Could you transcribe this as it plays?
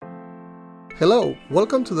Hello,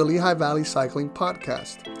 welcome to the Lehigh Valley Cycling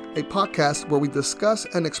Podcast, a podcast where we discuss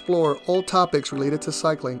and explore all topics related to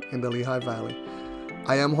cycling in the Lehigh Valley.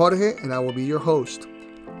 I am Jorge and I will be your host.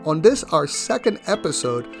 On this, our second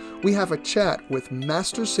episode, we have a chat with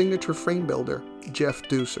Master Signature Frame Builder, Jeff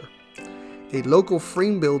Duser, a local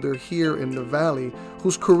frame builder here in the Valley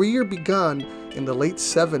whose career began in the late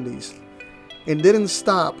 70s and didn't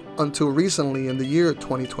stop until recently in the year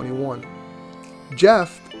 2021.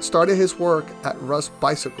 Jeff started his work at Russ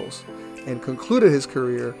Bicycles and concluded his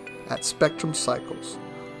career at Spectrum Cycles,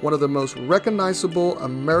 one of the most recognizable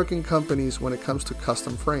American companies when it comes to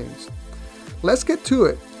custom frames. Let's get to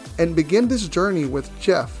it and begin this journey with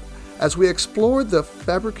Jeff as we explore the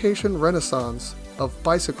fabrication renaissance of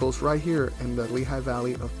bicycles right here in the Lehigh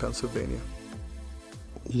Valley of Pennsylvania.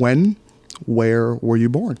 When, where were you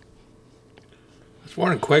born? I was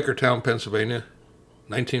born in Quakertown, Pennsylvania,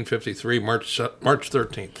 1953, March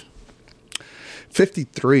 13th.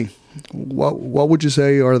 53. What would you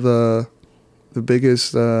say are the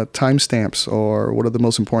biggest timestamps, or what are the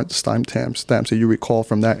most important stamps that you recall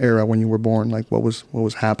from that era when you were born? Like what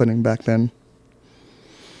was happening back then?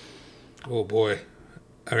 Oh boy,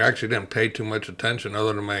 I actually didn't pay too much attention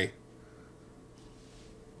other than my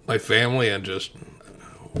family and just.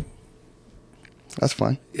 That's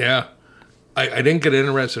fine. Yeah, I didn't get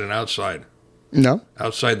interested in outside. No?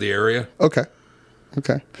 Outside the area. Okay.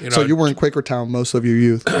 So you were in Quakertown most of your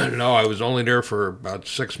youth? No, I was only there for about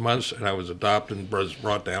 6 months, and I was adopted and was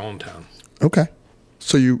brought to Allentown. Okay.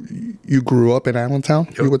 So you grew up in Allentown,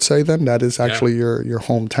 yep. You would say then? That is actually your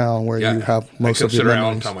hometown where you have most of your memories.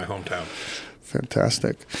 I consider Allentown my hometown.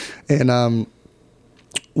 Fantastic. And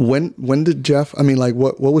when did Jeff,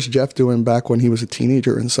 what was Jeff doing back when he was a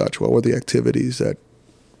teenager and such? What were the activities that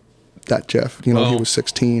Jeff, he was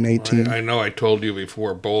 16, 18? I know I told you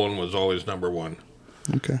before, bowling was always number one.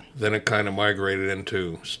 Okay. Then it kind of migrated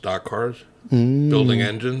into stock cars, building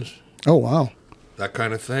engines. Oh, wow. That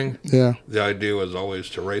kind of thing. Yeah. The idea was always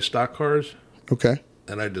to race stock cars. Okay.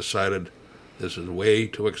 And I decided this is way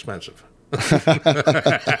too expensive.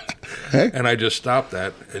 Hey. And I just stopped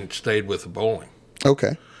that and stayed with the bowling.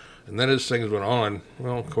 Okay. And then as things went on,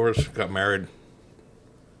 well, of course, got married.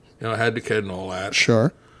 I had the kid and all that.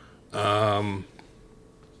 Sure.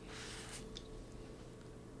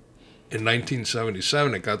 In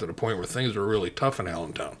 1977, it got to the point where things were really tough in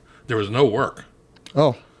Allentown. There was no work.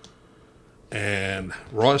 Oh. And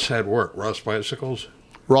Ross had work. Ross Bicycles.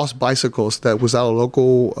 Ross Bicycles. Was that a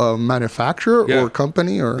local manufacturer or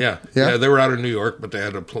company? Or yeah, they were out of New York, but they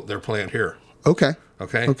had their plant here. Okay.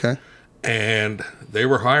 And they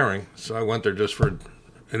were hiring, so I went there just for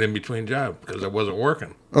an in-between job because I wasn't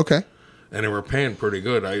working. Okay. And they were paying pretty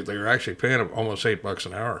good. They were actually paying almost $8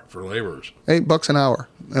 an hour for laborers. $8 an hour.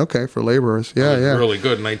 Okay, for laborers. Yeah. Really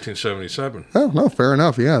good in 1977. Oh, no, fair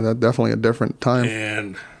enough. Yeah, that's definitely a different time.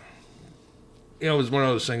 And, it was one of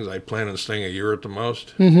those things I planned on staying a year at the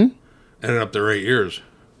most. Mm-hmm. Ended up there 8 years.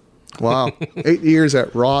 Wow. 8 years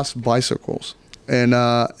at Ross Bicycles.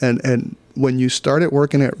 And when you started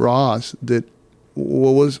working at Ross,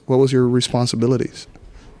 what was your responsibilities?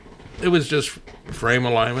 It was just frame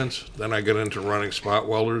alignments. Then I got into running spot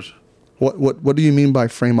welders. What do you mean by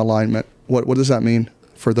frame alignment? What does that mean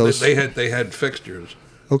for those? They had fixtures.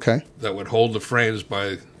 Okay. That would hold the frames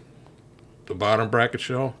by the bottom bracket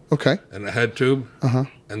shell. Okay. And the head tube. Uh-huh.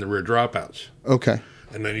 And the rear dropouts. Okay.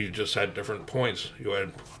 And then you just had different points. You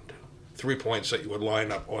had 3 points that you would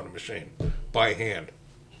line up on the machine by hand.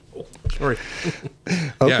 Oh, sorry.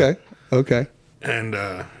 Okay. Yeah. Okay.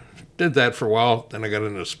 And did that for a while. Then I got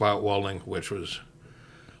into spot welding, which was,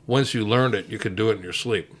 once you learned it, you could do it in your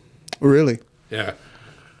sleep. Really? Yeah.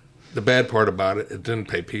 The bad part about it didn't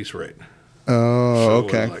pay piece rate. Oh, so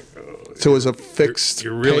okay. So it was a fixed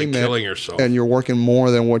You're really payment, killing yourself. And you're working more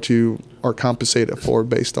than what you are compensated for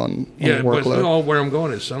based on workload. But where I'm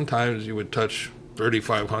going is sometimes you would touch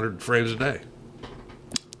 3,500 frames a day.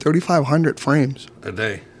 3,500 frames? A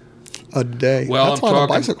day. A day. Well, that's a lot of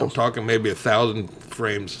bicycles. I'm talking maybe 1,000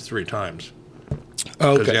 frames 3 times.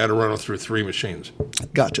 Okay. Because you had to run them through 3 machines.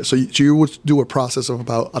 Gotcha. So you would do a process of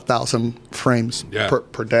about 1,000 frames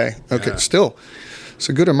per day. Okay. Yeah. Still, it's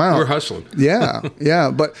a good amount. We're hustling. Yeah.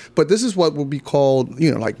 But this is what would be called,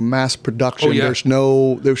 like mass production. Oh, yeah.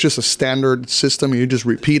 There's just a standard system. You're just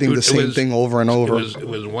repeating the same thing over and over. It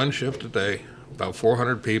was one shift a day, about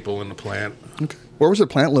 400 people in the plant. Okay. Where was the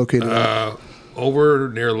plant located at? Over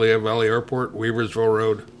near Lehigh Valley Airport, Weaversville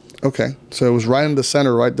Road. Okay, so it was right in the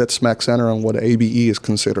center, right? That smack center on what ABE is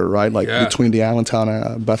considered, right? Like between the Allentown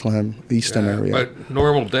and Bethlehem Easton area. But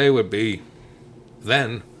normal day would be,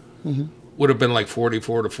 then, would have been like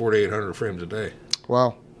 4,400 to 4,800 frames a day.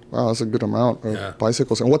 Wow. Wow, that's a good amount of Yeah.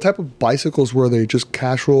 bicycles. And what type of bicycles were they? Just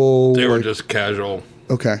casual? They were like- just casual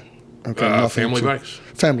Okay. Okay. nothing family too- bikes.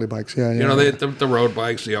 Family bikes, yeah. You know, the road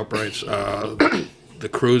bikes, the uprights, the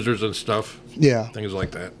cruisers and stuff, Yeah. things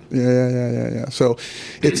like that. Yeah. So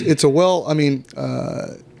it's a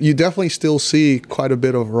you definitely still see quite a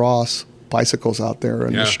bit of Ross bicycles out there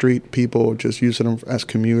in the Yeah. street. People just using them as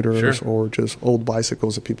commuters Sure. or just old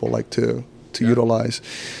bicycles that people like to Yeah. utilize.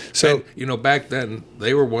 So And, you know, back then,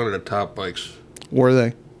 they were one of the top bikes were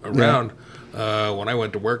they? around. When I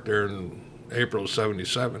went to work there in April of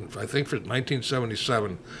 77, I think for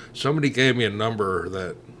 1977, somebody gave me a number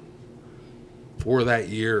that for that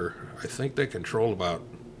year, I think they controlled about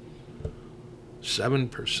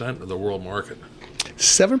 7% of the world market.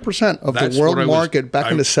 7% of That's the world what I was- market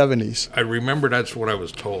back in the 70s. I remember that's what I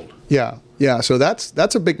was told. Yeah. So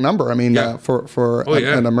that's a big number. I mean, Yeah. For Oh,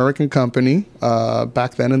 yeah. an American company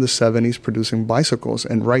back then in the 70s producing bicycles,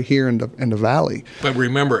 and right here in the valley. But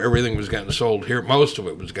remember, everything was getting sold here. Most of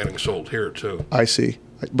it was getting sold here, too. I see.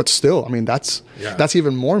 But still, I mean, that's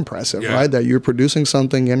even more impressive, Yeah. right? That you're producing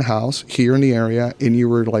something in house here in the area, and you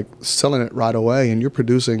were like selling it right away, and you're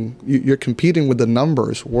competing with the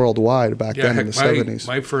numbers worldwide back then in the 70s.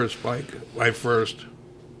 My first bike, my first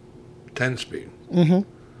 10-speed,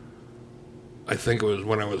 I think it was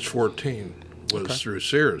when I was 14, was through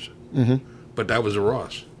Sears. But that was a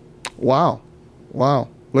Ross. Wow.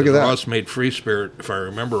 Look at that. Ross made Free Spirit, if I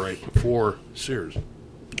remember right, before Sears.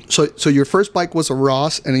 So your first bike was a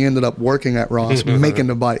Ross, and he ended up working at Ross making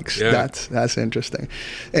the bikes. Yeah. That's interesting.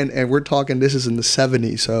 And we're talking, this is in the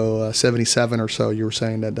 70s, so 77 or so. You were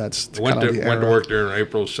saying that's Went kind of to the era. work there in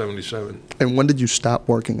April of 77. And when did you stop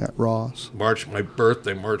working at Ross? My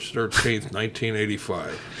birthday, March 13th,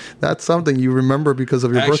 1985. That's something you remember because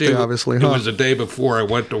of your birthday, obviously, it huh? was the day before I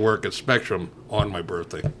went to work at Spectrum on my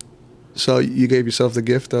birthday. So you gave yourself the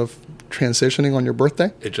gift of transitioning on your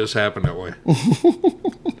birthday? It just happened that way.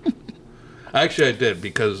 Actually, I did,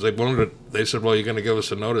 because they said, well, you're going to give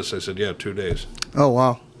us a notice. I said, yeah, 2 days. Oh,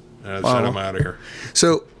 wow. And I Wow. said, I'm out of here.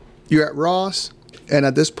 So you're at Ross, and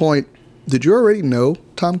at this point, did you already know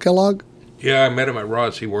Tom Kellogg? Yeah, I met him at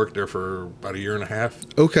Ross. He worked there for about a year and a half.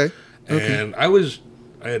 Okay. And I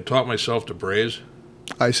had taught myself to braze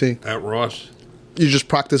I see. at Ross. You just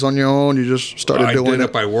practice on your own? You just started I doing did it?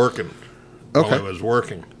 it by working while Okay. I was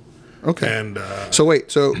working. Okay. And So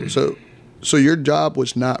wait, so your job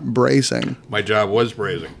was not brazing. my job was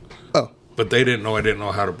brazing. Oh. But they didn't know I didn't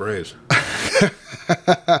know how to braze.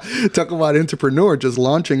 Talk about entrepreneur just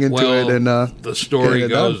launching into Well, it and the story getting it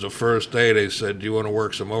done. goes, the first day they said, do you want to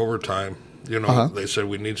work some overtime? You know, Uh-huh. they said,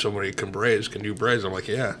 we need somebody who can braze. Can you braze? I'm like,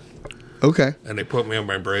 yeah. Okay, And they put me on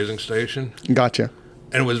my brazing station. gotcha.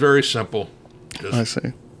 And it was very simple. I Just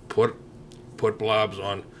see. put blobs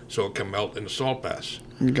on so it can melt in the salt baths.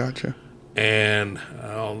 Gotcha. And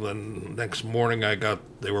the next morning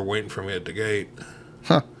they were waiting for me at the gate.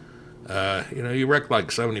 Huh. You wrecked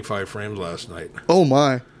like 75 frames last night. Oh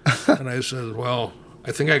my. And I said, well,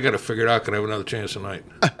 I think I got to figure it out. Can I have another chance tonight?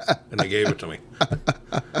 And they gave it to me.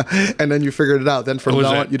 And then you figured it out. Then from That was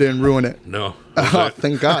now it. on, you didn't ruin it. No. Oh,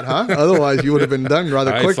 thank God, huh? Otherwise, you would have been done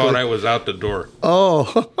rather I quickly. thought I was out the door.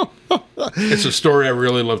 Oh. It's a story I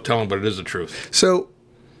really love telling, but it is the truth. So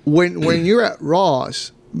when you're at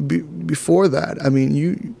Ross, before that, I mean,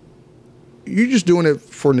 you're just doing it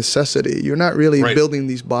for necessity. You're not really Right. building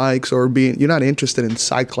these bikes or you're not interested in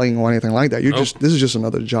cycling or anything like that. You're Nope. this is just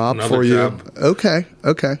another job Another for job. you. Okay.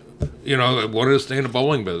 I wanted to stay in the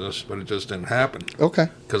bowling business, but it just didn't happen. Okay.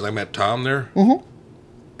 Because I met Tom there,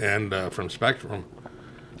 and from Spectrum.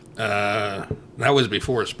 That was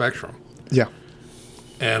before Spectrum. Yeah.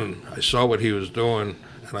 And I saw what he was doing,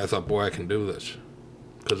 and I thought, boy, I can do this.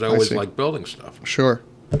 Because I I always see. liked building stuff. Sure.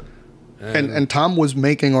 And Tom was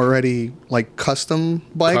making already like custom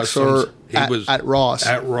bikes Customs. or He was at Ross.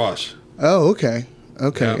 At Ross. Oh, okay.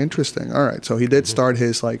 Okay, Yeah. interesting. All right. So he did start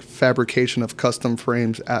his like fabrication of custom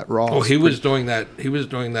frames at Ross. Oh, he was doing that. He was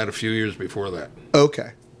doing that a few years before that.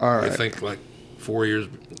 Okay. All right. I think like 4 years.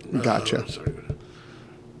 Gotcha. Sorry,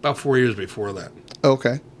 about 4 years before that.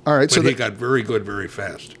 Okay. All right. But So he got very good very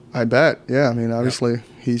fast. I bet. Yeah. I mean, obviously,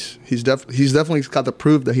 he's definitely got to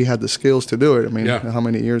prove that he had the skills to do it. I mean, Yeah. how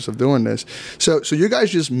many years of doing this? So you guys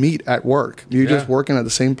just meet at work. You're just Yeah. working at the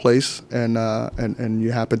same place, and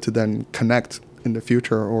you happen to then connect in the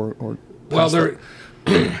future or. Well, past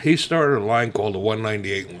that. he started a line called the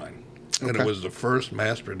 198 line, and Okay. it was the first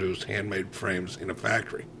mass-produced handmade frames in a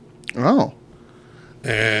factory. Oh.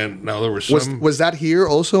 And now there were some. Was that here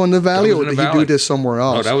also in the valley, That was or in did the he do valley. this somewhere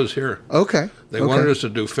else? No, that was here. Okay. They okay. wanted us to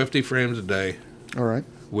do 50 frames a day. All right.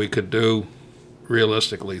 We could do,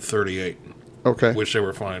 realistically, 38. Okay. which they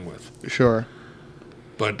were fine with. Sure.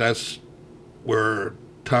 But that's where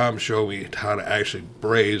Tom showed me how to actually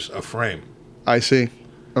braze a frame. I see.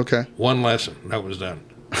 Okay. One lesson, that was done.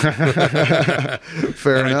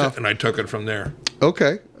 Fair enough. And I took it from there.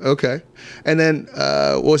 Okay. And then,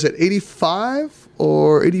 was it 85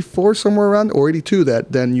 or 84, somewhere around, or 82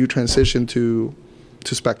 that then you transitioned to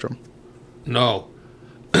Spectrum? No.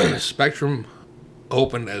 Spectrum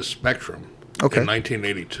opened as Spectrum in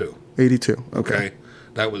 1982. 82. Okay.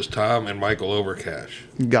 That was Tom and Michael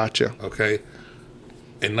Overcash. Gotcha. Okay.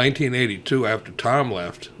 In 1982, after Tom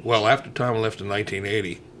left in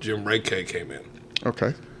 1980, Jim Brakay came in.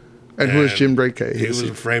 Okay. And who is Jim Brakay? He was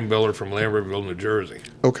a frame builder from Lambertville, New Jersey.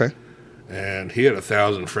 Okay. And he had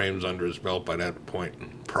 1,000 frames under his belt by that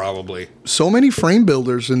point, probably. So many frame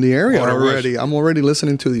builders in the area there already. I'm already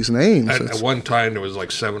listening to these names. At one time, there was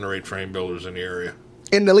like 7 or 8 frame builders in the area.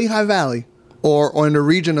 In the Lehigh Valley? Or in the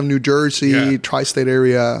region of New Jersey, tri-state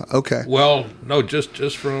area? Okay. Well, no,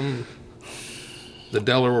 just from the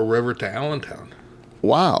Delaware River to Allentown.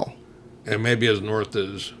 Wow. And maybe as north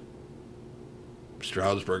as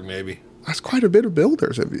Stroudsburg, maybe. That's quite a bit of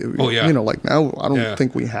builders. Oh, yeah. You know, like now, I don't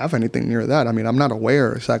think we have anything near that. I mean, I'm not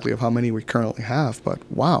aware exactly of how many we currently have, but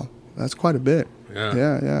wow, that's quite a bit.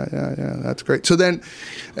 Yeah. That's great. So then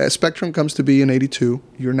Spectrum comes to be in 82.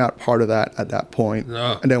 You're not part of that at that point.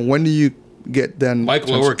 No. And then when do you get then?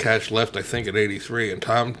 Michael Overcash left, I think, at 83, and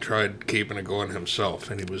Tom tried keeping it going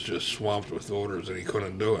himself, and he was just swamped with orders, and he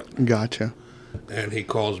couldn't do it. Gotcha. And he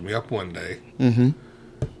calls me up one day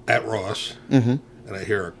at Ross, and I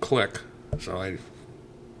hear a click. So I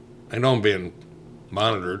know I'm being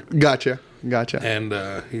monitored. Gotcha. And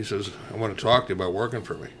he says, I want to talk to you about working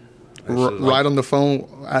for me. Right on the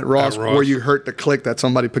phone at Ross, where you heard the click that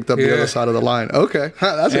somebody picked up the other side of the line. Okay.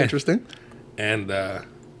 That's interesting. And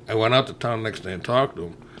I went out to Tom next day and talked to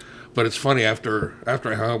him. But it's funny, after I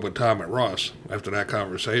hung up with Tom at Ross, after that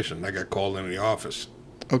conversation, I got called into the office.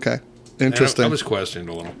 Okay. Interesting. I was questioned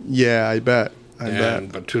a little. Yeah, I bet.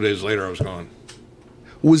 But 2 days later, I was gone.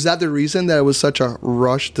 Was that the reason that it was such a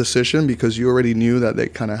rushed decision? Because you already knew that they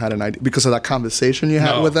kind of had an idea? Because of that conversation you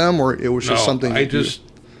had with them? Or it was just something?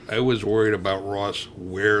 I was worried about Ross,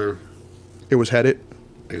 where it was headed.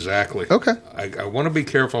 Exactly. Okay. I want to be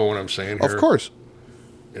careful what I'm saying here. Of course.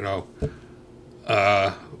 You know.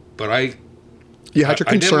 But you had your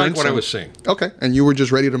concerns. I didn't like what I was seeing. Okay. And you were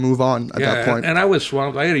just ready to move on at that point. And I was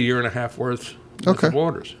swamped. I had a year and a half worth of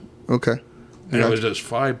orders. Okay. And it was just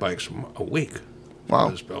 5 bikes a week. Wow.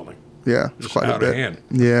 In this building. Yeah. It's quite out a bit. of hand.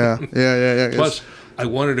 Yeah. Plus, I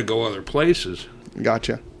wanted to go other places.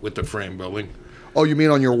 Gotcha. With the frame building. Oh, you mean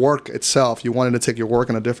on your work itself? You wanted to take your work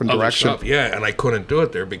in a different direction? Stuff, yeah, and I couldn't do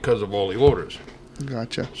it there because of all the orders.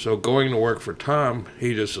 Gotcha. So going to work for Tom,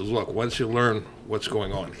 he just says, look, once you learn what's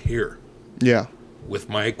going on here. Yeah. With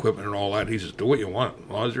my equipment and all that, he says, do what you want. As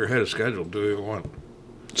long as you're ahead of schedule, do what you want.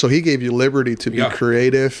 So he gave you liberty to be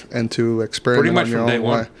creative and to experiment on your own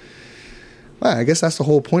way. Well, I guess that's the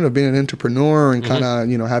whole point of being an entrepreneur and kind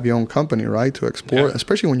of, have your own company, right? To explore,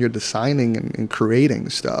 especially when you're designing and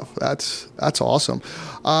creating stuff. That's awesome.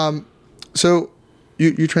 So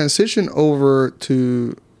you transition over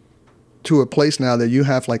to a place now that you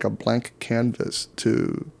have like a blank canvas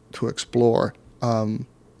to explore.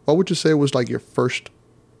 What would you say was like your first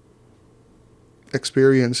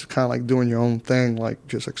experience, kind of like doing your own thing, like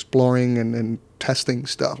just exploring and testing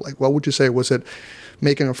stuff? Like, what would you say? Was it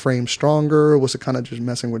making a frame stronger? Was it kind of just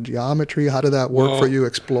messing with geometry? How did that work for you,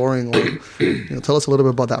 exploring? Like, tell us a little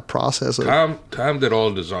bit about that process. Tom did all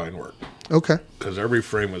the design work. Okay. Because every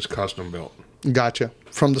frame was custom built. Gotcha.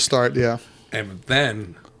 From the start, yeah. And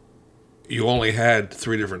then you only had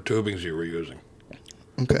 3 different tubings you were using.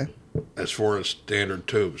 Okay. As far as standard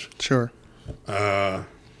tubes. Sure.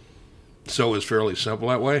 So it was fairly simple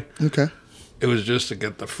that way. Okay. It was just to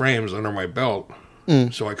get the frames under my belt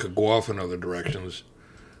so I could go off in other directions.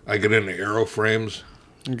 I get into aero frames.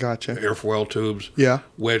 Gotcha. Airfoil tubes. Yeah.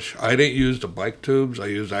 Which I didn't use the bike tubes. I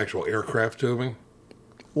used actual aircraft tubing.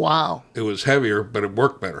 Wow. It was heavier, but it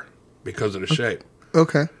worked better because of the shape.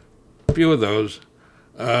 Okay. A few of those.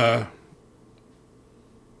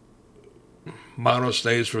 Mono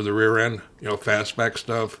stays for the rear end, fastback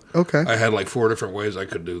stuff. Okay. I had like 4 different ways I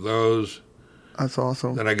could do those. That's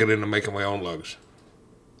awesome. Then I get into making my own lugs.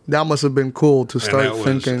 That must have been cool to start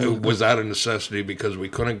thinking. It was out of necessity because we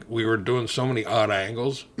were doing so many odd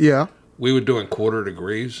angles. Yeah. We were doing 1/4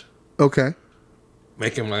 degrees. Okay.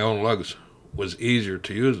 Making my own lugs was easier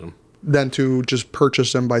to use them than to just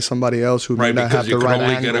purchase them by somebody else who may not have the right angles. Right, because you could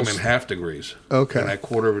only get them in 1/2 degrees. Okay. And that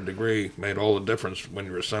 1/4 of a degree made all the difference when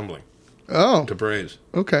you're assembling. Oh. To braze.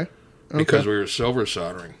 Okay. because we were silver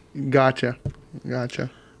soldering. Gotcha.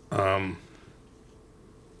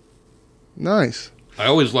 Nice. I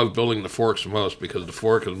always loved building the forks the most because the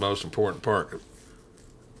fork is the most important part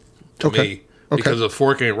to me. Because if the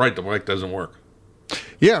fork ain't right, the bike doesn't work.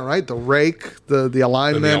 Yeah, right. The rake, the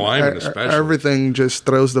alignment, the alignment especially. Everything just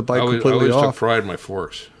throws the bike completely off. I always took off. pride in my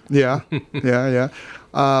forks. Yeah.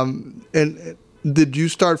 And did you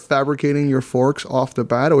start fabricating your forks off the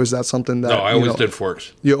bat, or is that something that... No, I always did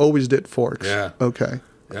forks. You always did forks? Yeah. Okay.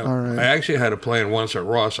 Yeah. All right. I actually had a plan once at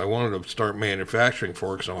Ross. I wanted to start manufacturing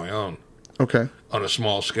forks on my own. Okay. On a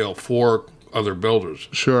small scale for other builders.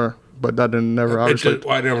 Sure. But that didn't never obviously...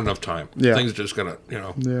 I didn't have enough time. Yeah. Things just got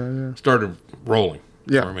to, started rolling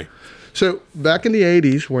for me. So back in the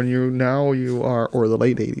 80s, when you are, or the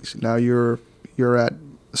late 80s, now you're at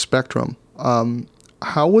Spektrum.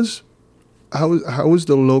 How was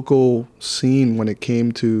the local scene when it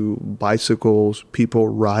came to bicycles, people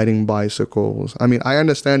riding bicycles? I mean, I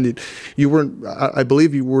understand that you weren't, I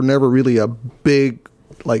believe you were never really a big,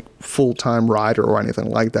 like, full-time rider or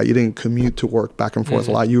anything like that. You didn't commute to work back and forth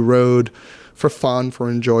a lot. You rode for fun,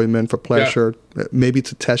 for enjoyment, for pleasure, maybe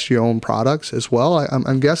to test your own products as well,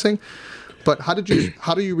 I'm guessing. But how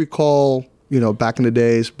do you recall, back in the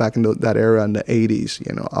days, back in that era in the 80s,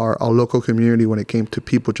 our local community when it came to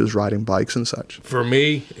people just riding bikes and such? For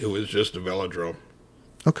me, it was just a velodrome.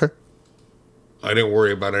 Okay. I didn't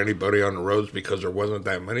worry about anybody on the roads because there wasn't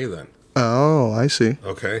that many then. Oh, I see.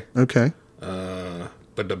 Okay.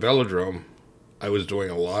 But the velodrome, I was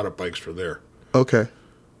doing a lot of bikes for there. Okay.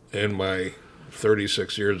 In my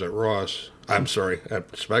 36 years at at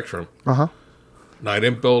Spektrum. Uh-huh. Now, I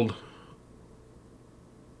didn't build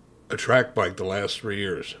a track bike the last 3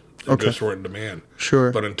 years. They just weren't in demand.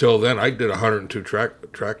 Sure. But until then, I did 102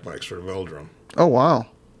 track bikes for the velodrome. Oh, wow.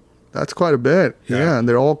 That's quite a bit. Yeah, and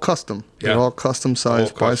they're all custom. They're all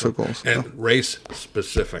custom-sized bicycles. And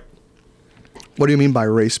race-specific. What do you mean by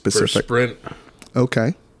race-specific? For sprint.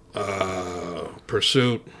 Okay.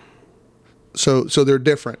 Pursuit. So they're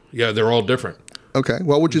different. Yeah, they're all different. Okay.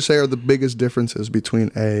 What would you say are the biggest differences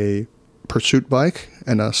between a pursuit bike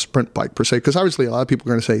and a sprint bike per se? Because obviously a lot of people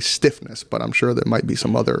are going to say stiffness, but I'm sure there might be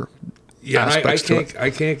some other aspects to it. I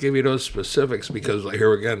can't give you those specifics because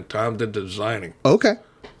here again, Tom did the designing. Okay.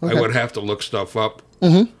 I would have to look stuff up,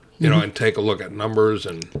 and take a look at numbers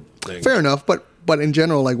and things. Fair enough, but in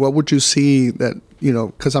general, like, what would you see that,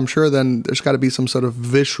 because I'm sure then there's got to be some sort of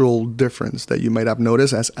visual difference that you might have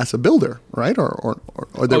noticed as a builder, right? Or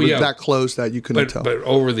they were that close that you couldn't tell. But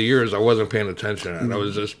over the years, I wasn't paying attention to it. I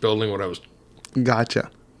was just building what I was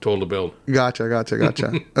told to build. Gotcha.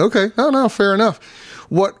 Okay. Oh, no, fair enough.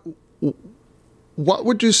 What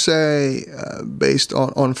would you say, based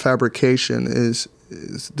on fabrication, is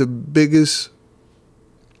the biggest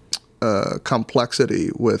complexity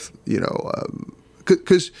with,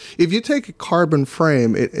 because if you take a carbon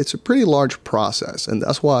frame, it's a pretty large process, and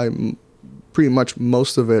that's why pretty much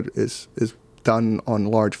most of it is done on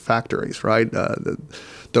large factories, right? The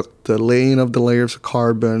laying of the layers of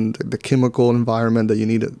carbon, the chemical environment that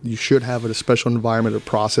you should have a special environment to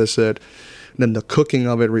process it. And then the cooking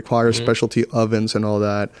of it requires specialty ovens and all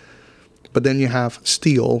that. But then you have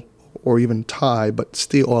steel, or even but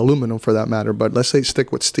steel or aluminum for that matter. But let's say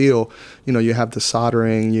stick with steel. You have the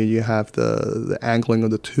soldering, you have the angling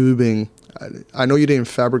of the tubing. I know you didn't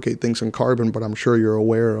fabricate things in carbon, but I'm sure you're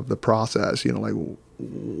aware of the process. Like,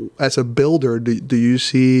 as a builder, do you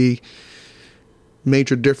see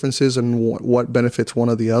major differences in what benefits one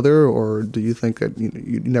or the other, or do you think that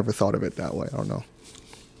you never thought of it that way? I don't know.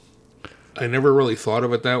 I never really thought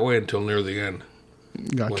of it that way until near the end.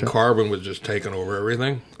 Gotcha. When carbon was just taking over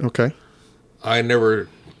everything. Okay. I never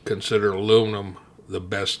considered aluminum the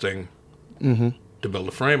best thing to build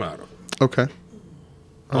a frame out of. Okay.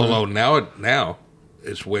 Although now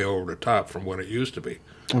it's way over the top from what it used to be.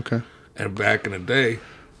 Okay. And back in the day,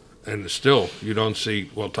 and still, you don't see,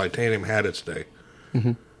 titanium had its day.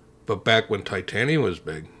 But back when titanium was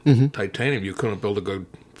big, titanium, you couldn't build a good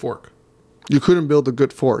fork. You couldn't build a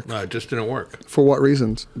good fork? No, it just didn't work. For what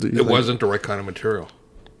reasons? It wasn't the right kind of material.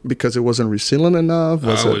 Because it wasn't resilient enough?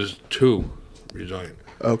 It was too resilient.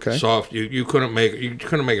 Okay. Soft. You couldn't make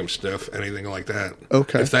them stiff, anything like that.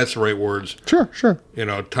 Okay. If that's the right words. Sure.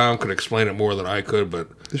 Tom could explain it more than I could, but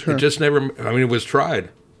sure. It just never. I mean, it was tried.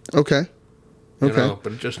 Okay. But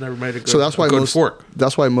it just never made a good. So that's why good most fork.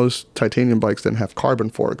 That's why most titanium bikes didn't have carbon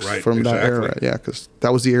forks from that era. Yeah, because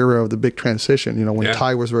that was the era of the big transition. When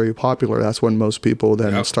Thai was very popular, that's when most people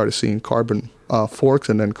then started seeing carbon forks,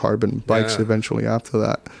 and then carbon bikes eventually after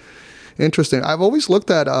that. Interesting. I've always looked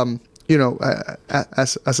at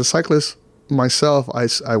as a cyclist myself,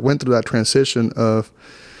 I went through that transition of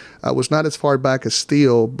I was not as far back as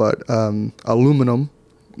steel, but aluminum.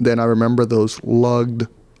 Then I remember those lugged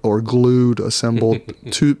or glued, assembled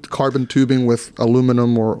carbon tubing with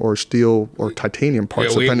aluminum or steel or titanium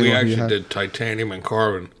parts, depending we on who you actually had. did titanium and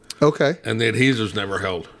carbon, Okay, and the adhesives never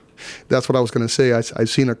held. that's what I was going to say. I've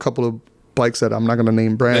seen a couple of bikes that I'm not going to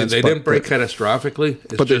name brands. They but didn't break catastrophically.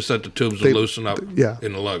 It's but just that the tubes would loosen up yeah.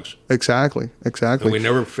 in the lugs. Exactly. And we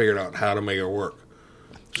never figured out how to make it work.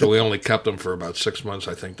 So we only kept them for about 6 months,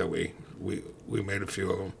 I think, that we made a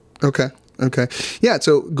few of them. Okay. Yeah,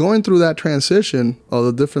 so going through that transition of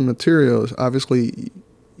the different materials, obviously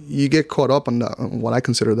you get caught up on what I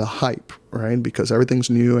consider the hype, right? Because everything's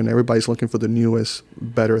new and everybody's looking for the newest,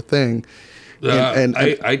 better thing.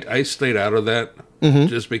 I stayed out of that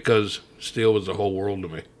just because steel was the whole world to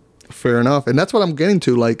me. Fair enough. And that's what I'm getting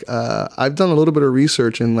to. Like, I've done a little bit of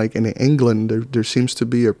research in England, there seems to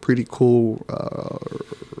be a pretty cool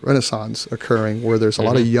renaissance occurring where there's a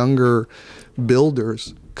lot of younger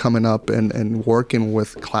builders coming up and working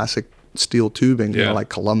with classic steel tubing, you know, like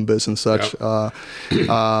Columbus and such,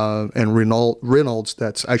 and Reynolds,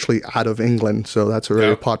 that's actually out of England. So that's a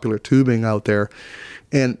very popular tubing out there.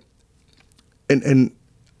 And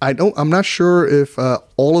I'm not sure if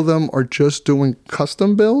all of them are just doing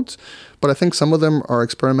custom builds, but I think some of them are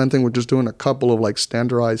experimenting with just doing a couple of like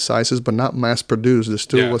standardized sizes, but not mass produced. There's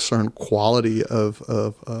still a certain quality of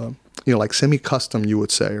like semi-custom, you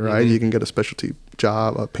would say, right? You can get a specialty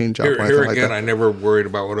job, a paint job, or anything here like again, that. I never worried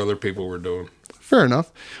about what other people were doing. Fair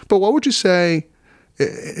enough. But what would you say,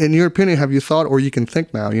 in your opinion, have you thought, or you can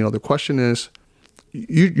think now, the question is,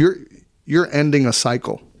 you're ending a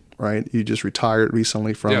cycle, right? You just retired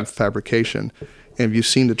recently from fabrication, and you've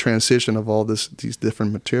seen the transition of all these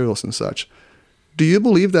different materials and such. Do you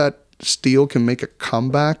believe that steel can make a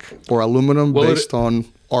comeback, or aluminum, based on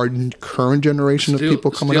our current generation of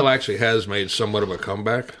people coming up? Steel actually has made somewhat of a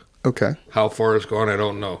comeback. Okay. How far it's gone, I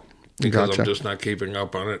don't know, because I'm just not keeping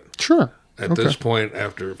up on it. Sure. At this point,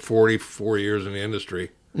 after 44 years in the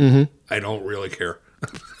industry, I don't really care.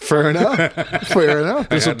 Fair enough.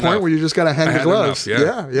 There's a point where you just got to hang the gloves.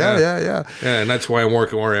 Yeah, and that's why I'm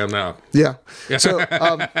working where I am now. Yeah. So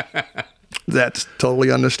that's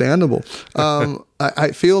totally understandable.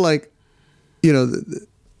 I feel like,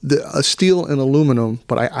 the steel and aluminum,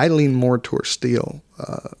 but I lean more towards steel.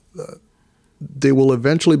 They will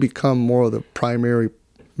eventually become more of the primary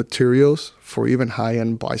materials for even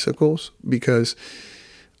high-end bicycles because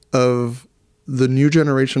of the new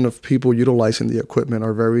generation of people utilizing the equipment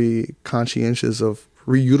are very conscientious of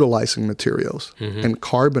reutilizing materials. And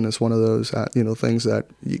carbon is one of those things that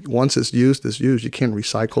once it's used, it's used. You can't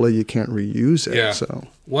recycle it. You can't reuse it. Yeah. So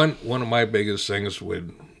one of my biggest things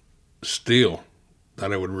with steel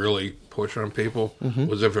that I would really push on people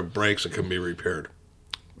was if it breaks, it can be repaired.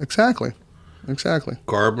 Exactly.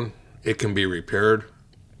 Carbon, it can be repaired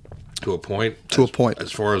to a point.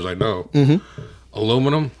 As far as I know.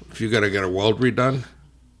 Aluminum, if you got to get a weld redone,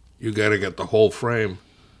 you got to get the whole frame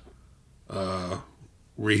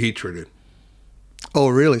reheat treated. Oh,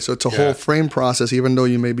 really? So it's a whole frame process, even though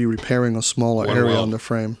you may be repairing a smaller area on the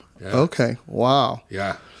frame. Yeah. Okay. Wow.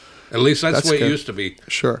 Yeah. At least that's the way it used to be.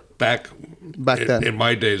 Sure. Back then. In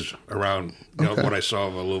my days around, what I saw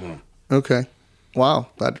of aluminum. Okay. Wow.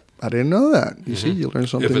 I didn't know that. You see, you learn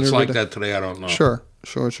something new. If it's like that today, I don't know. Sure.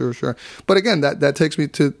 But again, that takes me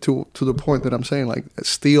to the point that I'm saying, like,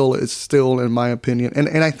 steel is still, in my opinion,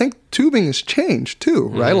 and I think tubing has changed too,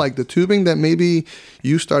 right? Like the tubing that maybe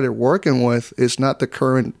you started working with is not the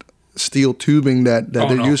current steel tubing that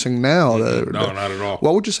they're using now. No, not at all.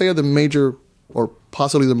 What would you say are the major or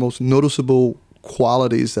possibly the most noticeable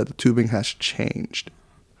qualities that the tubing has changed?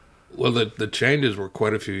 Well, the changes were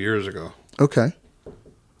quite a few years ago. Okay.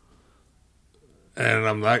 And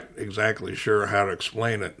I'm not exactly sure how to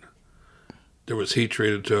explain it. There was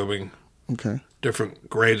heat-treated tubing. Okay. Different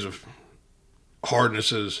grades of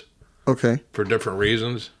hardnesses. Okay. For different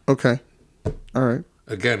reasons. Okay. All right.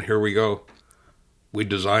 Again, here we go. We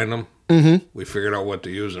designed them. We figured out what to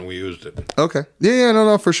use, and we used it. Okay. Yeah,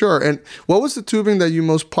 no, for sure. And what was the tubing that you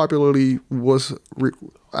most popularly was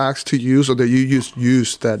asked to use, or that you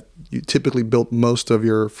used that you typically built most of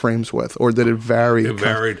your frames with, or did it vary? It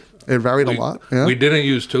varied. It varied a lot. Yeah. We didn't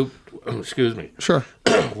use tube. Excuse me. Sure.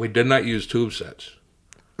 We did not use tube sets.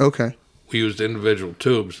 Okay. We used individual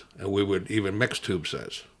tubes, and we would even mix tube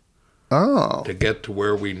sets. Oh. To get to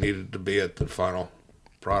where we needed to be at the final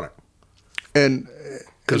product. And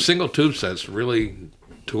because single tube sets really,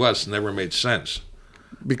 to us, never made sense.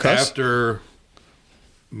 Because after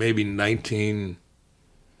maybe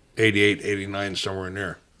 1988, 89, somewhere in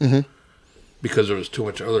there. Because there was too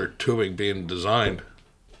much other tubing being designed.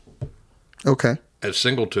 Okay. as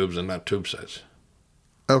single tubes and not tube sets.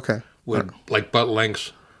 Okay. With like butt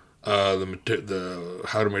lengths, the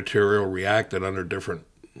how the material reacted under different.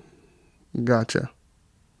 Gotcha.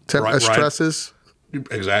 Right. Stresses.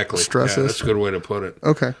 Exactly. Stresses. Yeah, that's a good way to put it.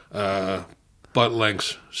 Okay. Butt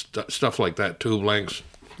lengths, stuff like that. Tube lengths.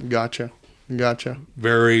 Gotcha.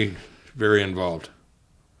 Very, very involved.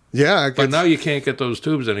 Yeah. But now you can't get those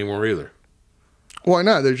tubes anymore either. Why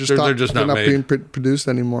not? They're just not made. being produced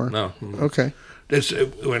anymore. No. Okay.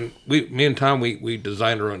 When me and Tom, we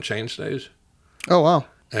designed our own chain stays. Oh, wow.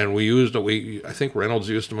 And we used I think Reynolds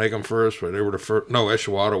used to make them first, but they were the first. No,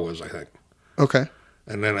 Eshawada was, I think. Okay.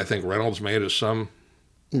 And then I think Reynolds made us some.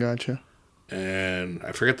 Gotcha. And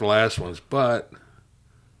I forget the last ones, but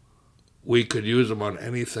we could use them on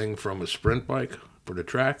anything from a sprint bike for the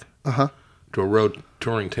track to a road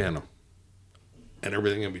touring tandem and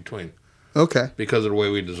everything in between. Okay. Because of the way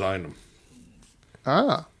we designed them.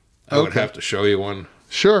 Ah. I would have to show you one.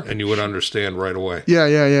 Sure. And you would understand right away. Yeah.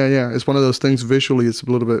 It's one of those things visually, it's a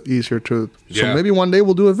little bit easier to. So Yeah. maybe one day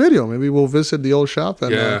we'll do a video. Maybe we'll visit the old shop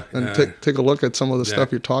and Yeah. take a look at some of the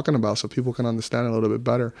stuff you're talking about so people can understand it a little bit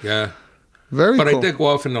better. Yeah. Very But cool. I did go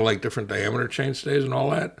off into like different diameter chain stays and all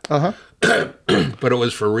that. Uh-huh. But it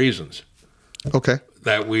was for reasons Okay.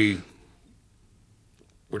 that we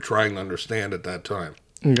were trying to understand at that time.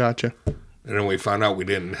 Gotcha. And then we found out we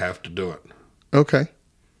didn't have to do it. Okay.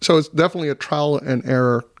 So it's definitely a trial and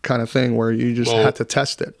error kind of thing where you just had to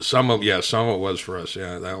test it. Some of it was for us,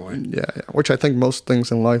 that way. Yeah, which I think most things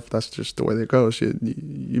in life, that's just the way it goes.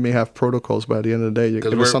 You may have protocols, but at the end of the day, if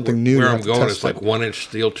it's something new, where you I'm have going, to it's test like it. 1-inch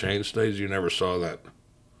steel chain stays. You never saw that.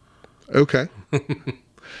 Okay.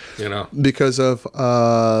 You know, Because of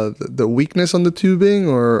the weakness on the tubing,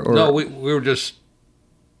 or no, we were just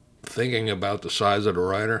thinking about the size of the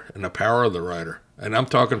rider and the power of the rider, and I'm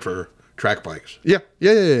talking for track bikes. Yeah.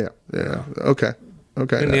 Okay.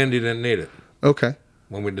 In the end, you didn't need it Okay.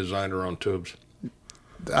 when we designed our own tubes.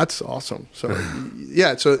 That's awesome. So,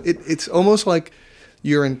 yeah, so it's almost like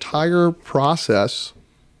your entire process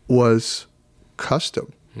was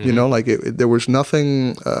custom. You know, like there was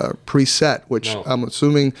nothing preset, which No. I'm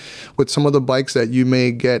assuming with some of the bikes that you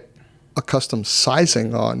may get a custom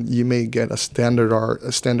sizing on, you may get a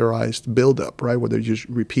standardized buildup, right? Where they're just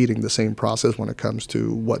repeating the same process when it comes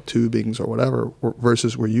to what tubings or whatever,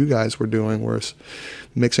 versus where you guys were doing, was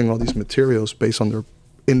mixing all these materials based on their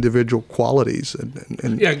individual qualities.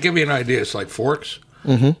 And Yeah, give you an idea. It's like forks.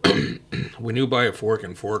 Mm-hmm. When you buy a fork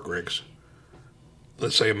in fork rigs,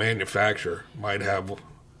 let's say a manufacturer might have,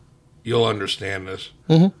 you'll understand this,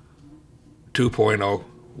 2.0,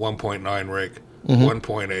 1.9 rig,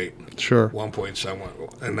 1.8, sure.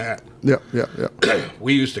 1.7, and that. Yeah.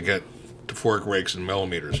 We used to get the fork rakes in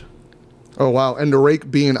millimeters. Oh, wow. And the rake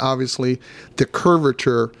being obviously the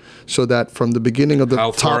curvature, so that from the beginning of the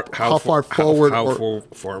how far forward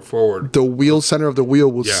the wheel center of the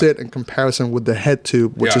wheel will sit in comparison with the head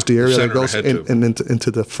tube, which is the area that goes into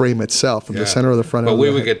the frame itself, in the center of the front. But we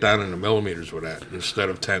would get down into millimeters with that instead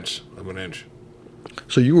of tenths of an inch.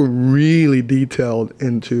 So you were really detailed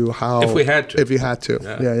into how, if we had to.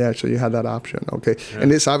 Yeah. So you had that option. Okay. Yeah.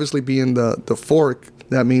 And this obviously being the fork,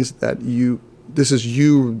 that means that this is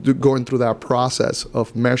you going through that process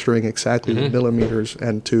of measuring exactly the millimeters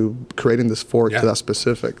and to creating this fork to that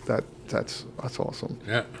specific. That's awesome.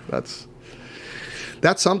 Yeah. That's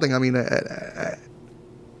something. I mean,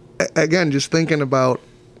 again, just thinking about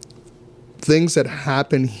things that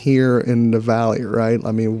happen here in the valley, right?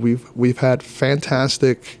 I mean, we've had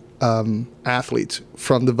fantastic athletes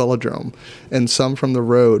from the velodrome and some from the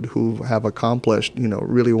road who have accomplished,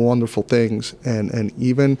 really wonderful things, and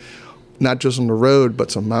even not just on the road,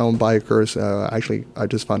 but some mountain bikers. Actually, I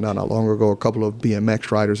just found out not long ago a couple of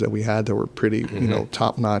BMX riders that we had that were pretty,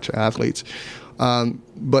 top-notch athletes.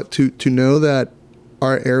 But to know that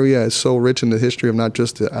our area is so rich in the history of not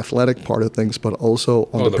just the athletic part of things, but also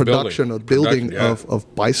on the production of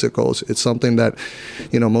bicycles. It's something that,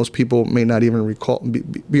 most people may not even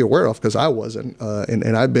be aware of, because I wasn't.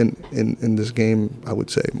 And I've been in this game, I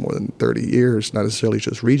would say, more than 30 years, not necessarily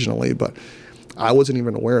just regionally, but I wasn't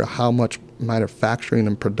even aware of how much manufacturing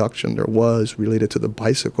and production there was related to the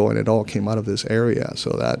bicycle, and it all came out of this area. So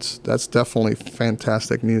that's definitely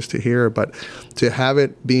fantastic news to hear. But to have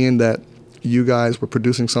it being that you guys were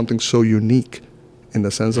producing something so unique in the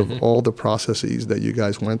sense of all the processes that you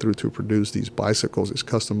guys went through to produce these bicycles, these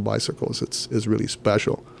custom bicycles, it's really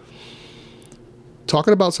special.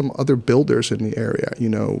 Talking about some other builders in the area,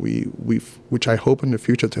 we've which I hope in the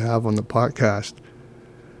future to have on the podcast,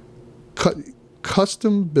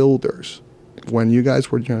 custom builders, when you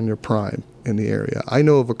guys were in your prime, in the area. I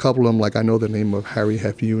know of a couple of them, like I know the name of Harry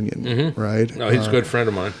Hef Union, right? No, he's a good friend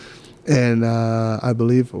of mine. And I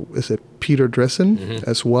believe, is it Peter Dressen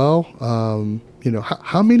as well?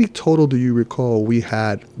 How many total do you recall we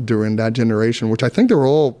had during that generation, which I think they were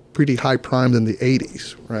all pretty high primed in the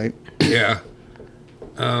 80s, right? Yeah.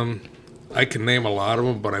 I can name a lot of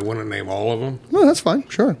them, but I wouldn't name all of them. No, that's fine.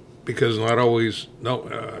 Sure. Because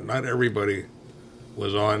not everybody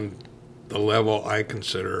was on the level I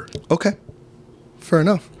consider Okay. Fair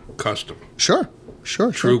enough. custom. Sure.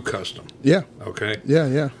 True custom. Yeah. Okay?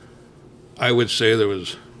 Yeah. I would say there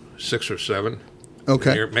was 6 or 7.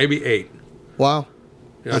 Okay. Here, maybe 8. Wow.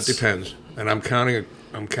 It depends. And I'm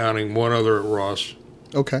counting one other at Ross,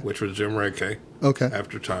 Okay. which was Jim Redkay, Okay.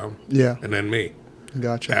 after Tom, Yeah. and then me.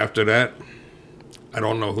 Gotcha. After that, I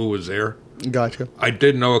don't know who was there. Gotcha. I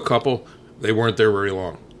did know a couple. They weren't there very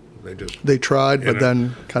long. They tried, but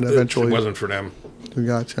then kind of eventually. It wasn't for them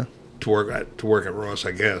Gotcha. to work at Ross,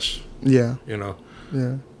 I guess. Yeah. Yeah.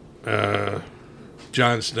 Yeah.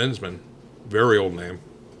 John Stinsman, very old name.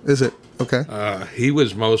 Is it? Okay. He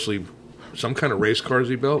was mostly some kind of race cars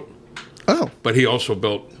he built, Oh. but he also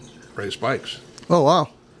built race bikes, Oh, wow.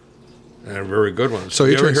 and very good ones. So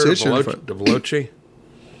he you ever heard of transitioned the Veloci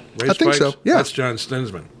race I think bikes? so, yeah. That's John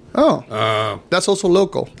Stinsman. Oh. That's also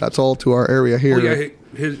local. That's all to our area here. Oh,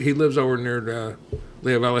 yeah, he lives over near the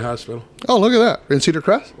Lehigh Valley Hospital. Oh, look at that. In Cedar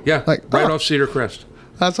Crest? Yeah, right off Cedar Crest.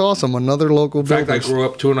 That's awesome. Another local In fact, builder. I grew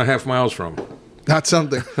up 2.5 miles from. That's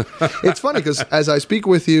something. It's funny because as I speak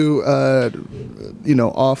with you,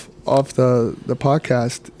 off the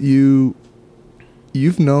podcast,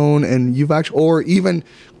 you've known and you've actually, or even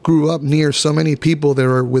grew up near so many people that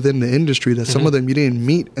are within the industry that some of them you didn't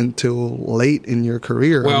meet until late in your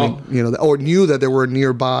career. Well, or knew that they were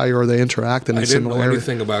nearby or they interacted in I a didn't similar know area.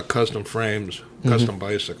 anything about custom frames, custom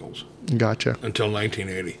bicycles Gotcha. until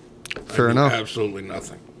 1980. Fair I knew enough. Absolutely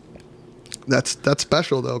nothing. That's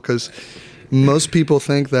special though, because most people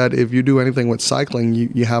think that if you do anything with cycling,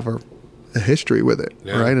 you have a history with it,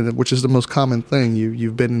 Yeah. right? And which is the most common thing.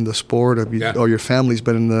 You've been in the sport, or your family's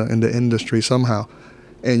been in the industry somehow,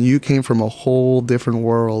 and you came from a whole different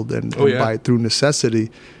world, and through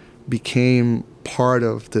necessity became part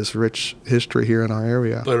of this rich history here in our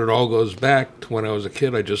area. But it all goes back to when I was a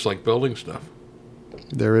kid. I just liked building stuff.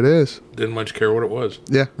 There it is. Didn't much care what it was.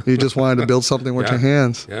 Yeah, you just wanted to build something with Yeah. your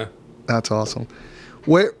hands. Yeah. That's awesome.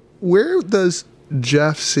 Where does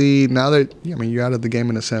Jeff see, now that, you're out of the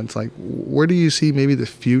game in a sense, like where do you see maybe the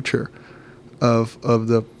future of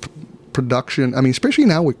the production? I mean, especially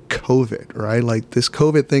now with COVID, right? Like this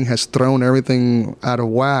COVID thing has thrown everything out of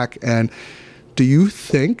whack. And do you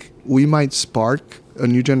think we might spark a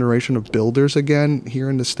new generation of builders again here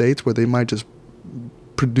in the States where they might just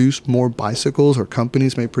produce more bicycles, or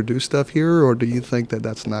companies may produce stuff here? Or do you think that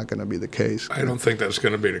that's not going to be the case? I don't think that's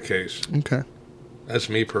going to be the case. Okay. That's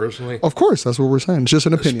me personally. Of course, that's what we're saying. It's just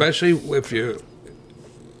an opinion. Especially if you...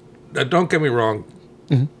 Now, don't get me wrong.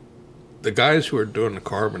 The guys who are doing the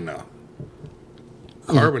carbon now,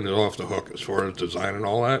 carbon is off the hook as far as design and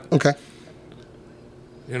all that. Okay.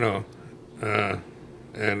 And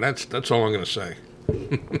that's all I'm going to say.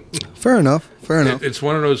 Fair enough. It's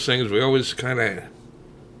one of those things we always kind of...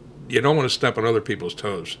 You don't want to step on other people's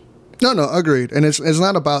toes. No, agreed. And it's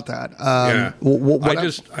not about that. Yeah.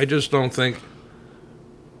 I just don't think...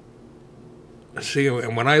 See,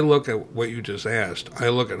 and when I look at what you just asked, I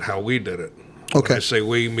look at how we did it. Okay. When I say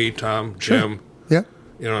we, me, Tom, Jim, Yeah.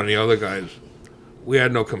 And the other guys, we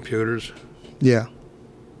had no computers. Yeah.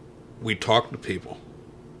 We talked to people.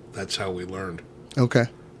 That's how we learned. Okay.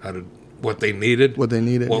 What they needed.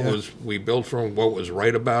 Yeah. We built from what was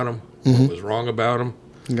right about them, what was wrong about them.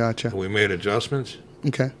 Gotcha. And we made adjustments.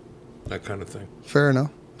 Okay. That kind of thing. Fair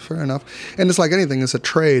enough. And it's like anything. It's a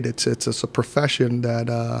trade. It's a profession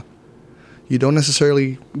that you don't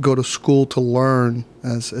necessarily go to school to learn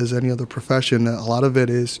as any other profession. A lot of it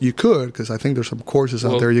is you could, because I think there's some courses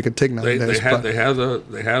out there you can take nowadays. They have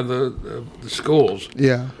the schools.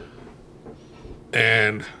 Yeah.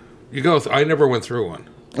 And you go. I never went through one.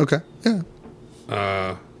 Okay. Yeah.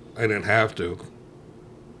 I didn't have to,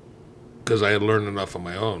 because I had learned enough on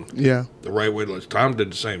my own. Yeah. The right way to. Tom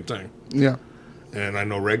did the same thing. Yeah. And I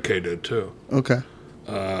know Redkay did too. Okay.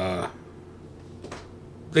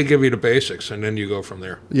 They give you the basics, and then you go from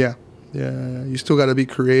there. Yeah. You still got to be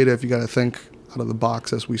creative. You got to think out of the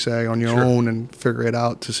box, as we say, on your own, and figure it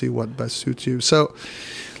out to see what best suits you. So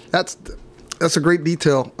that's a great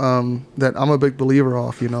detail that I'm a big believer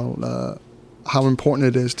of. How important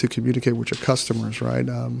it is to communicate with your customers, right?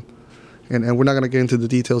 and we're not going to get into the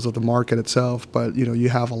details of the market itself, but you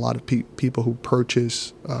have a lot of people who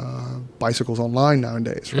purchase bicycles online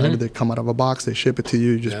nowadays, right? They come out of a box, they ship it to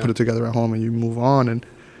you, you just put it together at home, and you move on. And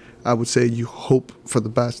I would say you hope for the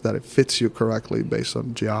best, that it fits you correctly based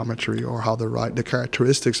on geometry or how the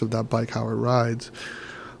characteristics of that bike, how it rides.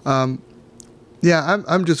 I'm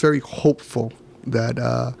just very hopeful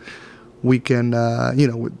that we can,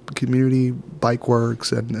 with Community Bike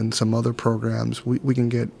Works and some other programs, we can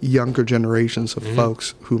get younger generations of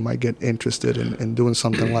folks who might get interested in doing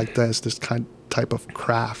something like this type of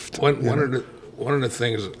craft. One of the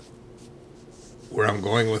things where I'm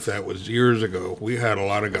going with that was years ago, we had a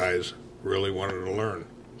lot of guys really wanted to learn.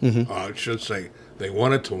 I should say they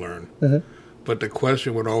wanted to learn. But the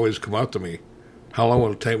question would always come up to me, how long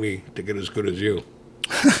will it take me to get as good as you?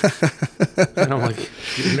 And I'm like,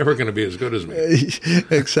 you're never going to be as good as me.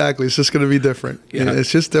 Exactly. It's just going to be different. Yeah.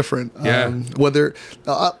 It's just different. Yeah. And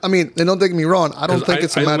don't take me wrong. I don't think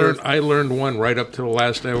it's a matter I learned one right up to the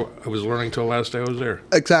last day. I was learning till the last day I was there.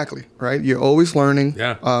 Exactly. Right. You're always learning.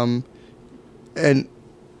 Yeah. We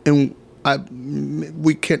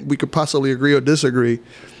could possibly agree or disagree.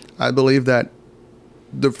 I believe that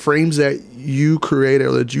the frames that you created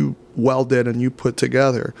or that you welded and you put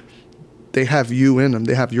together, they have you in them.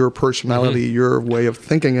 They have your personality, your way of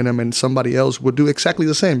thinking in them, and somebody else would do exactly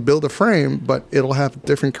the same. Build a frame, but it'll have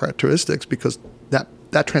different characteristics because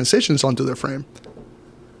that transitions onto the frame.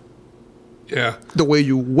 Yeah. The way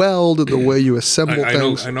you weld, the way you assemble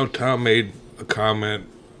things. I know Tom made a comment.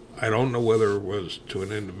 I don't know whether it was to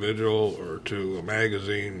an individual or to a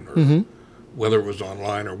magazine or whether it was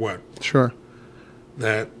online or what. Sure.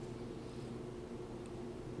 That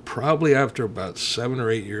probably after about 7 or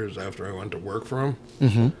 8 years after I went to work for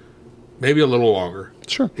him, maybe a little longer.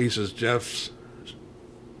 Sure. He says, Jeff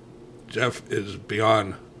is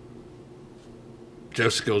beyond,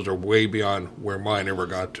 Jeff's skills are way beyond where mine ever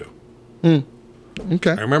got to.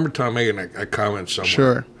 Okay. I remember Tom making a comment somewhere.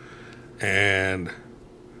 Sure. And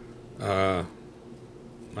I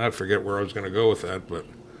forget where I was going to go with that, but...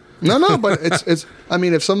 No, but it's. I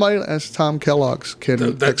mean, if somebody as Tom Kellogg's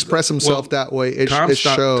can express himself that way, it shows.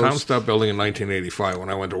 Tom stopped building in 1985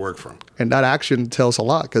 when I went to work for him. And that action tells a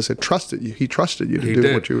lot because it trusted you. He trusted you to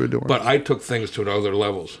do what you were doing. But I took things to other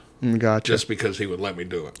levels. Gotcha. Just because he would let me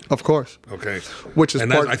do it. Of course. Okay. Which is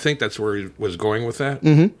I think that's where he was going with that.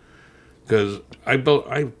 Because I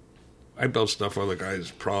built stuff other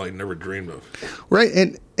guys probably never dreamed of.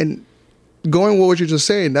 Right, and going with what you're just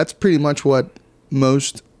saying, that's pretty much what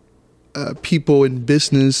most people in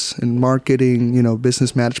business and marketing,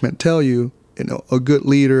 business management tell you. A good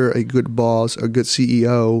leader, a good boss, a good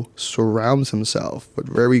CEO surrounds himself with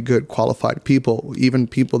very good qualified people, even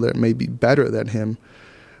people that may be better than him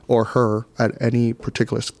or her at any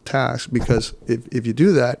particular task. Because if you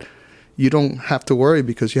do that, you don't have to worry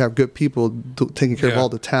because you have good people taking care of all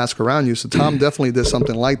the tasks around you. So Tom definitely did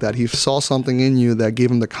something like that. He saw something in you that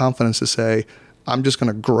gave him the confidence to say, I'm just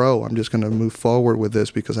going to grow. I'm just going to move forward with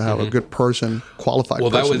this because I have a good person, qualified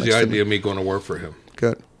person. Well, that was the idea of me going to work for him.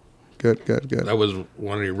 Good. That was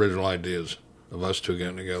one of the original ideas of us two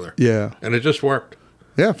getting together. Yeah. And it just worked.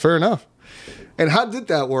 Yeah, fair enough. And how did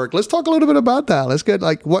that work? Let's talk a little bit about that. Let's get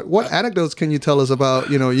what anecdotes can you tell us about,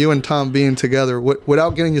 you and Tom being together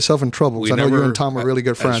without getting yourself in trouble? Because I know you and Tom are really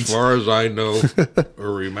good friends. As far as I know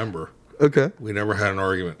or remember, we never had an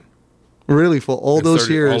argument. Really? For all those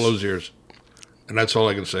years? All those years. And that's all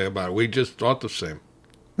I can say about it. We just thought the same.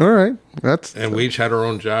 All right. And we each had our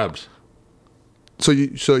own jobs. So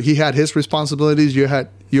he had his responsibilities, you had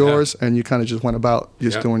yours, and you kind of just went about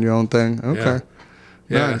doing your own thing. Okay.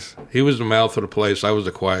 Yeah. Nice. He was the mouth of the place. I was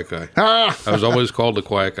the quiet guy. I was always called the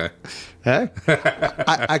quiet guy. Hey,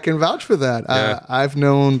 I can vouch for that. Yeah. I've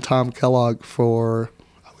known Tom Kellogg for,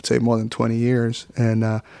 I would say, more than 20 years,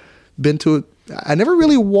 and been to. I never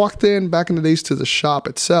really walked in back in the days to the shop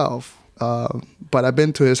itself, but I've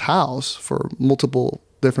been to his house for multiple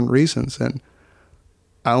different reasons, and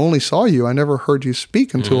I only saw you. I never heard you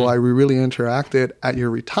speak until we really interacted at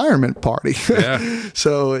your retirement party. Yeah.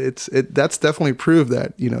 So that's definitely proved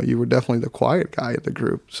that you were definitely the quiet guy of the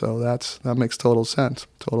group. So that makes total sense.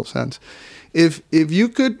 Total sense. If you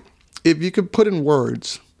could put in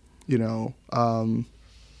words,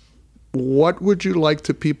 what would you like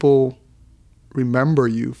to people remember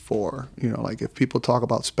you for? Like if people talk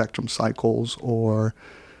about Spectrum Cycles or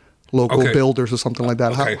local builders or something like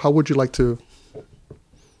that, how would you like to?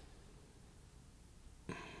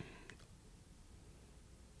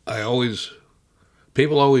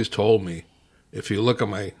 People always told me, if you look at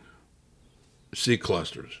my seat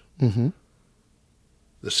clusters, the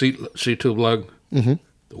seat tube lug, the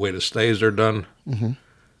way the stays are done,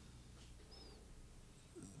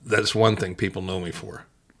 that's one thing people know me for.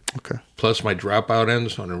 Okay. Plus my dropout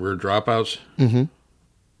ends on the rear dropouts,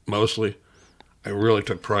 mostly. I really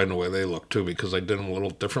took pride in the way they look, too, because I did them a little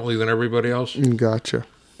differently than everybody else. Gotcha.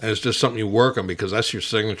 And it's just something you work on because that's your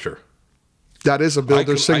signature. That is a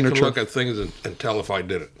builder's signature. I can look at things and tell if I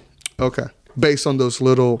did it. Okay. Based on those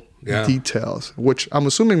little details, which I'm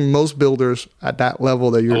assuming most builders at that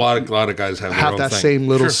level that you're... A lot of guys have their own that thing. Same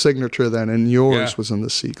little signature then, and yours was in the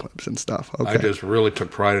C-clips and stuff. Okay. I just really took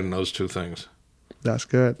pride in those two things. That's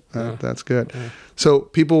good. That's good. Yeah. So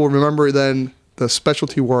people will remember then the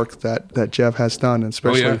specialty work that Jeff has done, and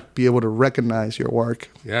especially be able to recognize your work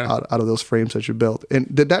out of those frames that you built.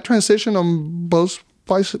 And did that transition on both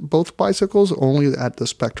bicycles, or only at the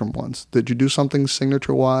Spectrum ones? Did you do something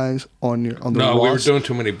signature-wise on the Ross? No, we were doing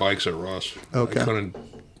too many bikes at Ross. Okay.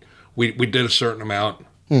 We did a certain amount,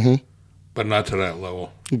 but not to that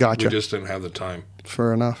level. Gotcha. We just didn't have the time.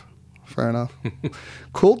 Fair enough.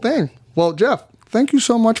 Cool thing. Well, Jeff, thank you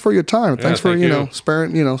so much for your time. Thanks for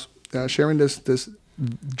sharing this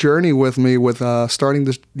journey with me with starting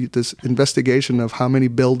this investigation of how many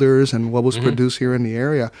builders and what was produced here in the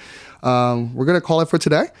area. We're gonna call it for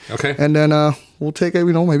today. Okay. And then we'll take it.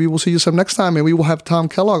 Maybe we'll see you some next time. Maybe we'll have Tom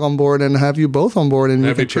Kellogg on board and have you both on board, and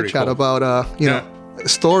you can chit chat about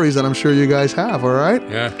stories that I'm sure you guys have. All right.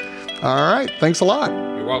 Yeah. All right. Thanks a lot.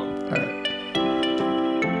 You're welcome. All right.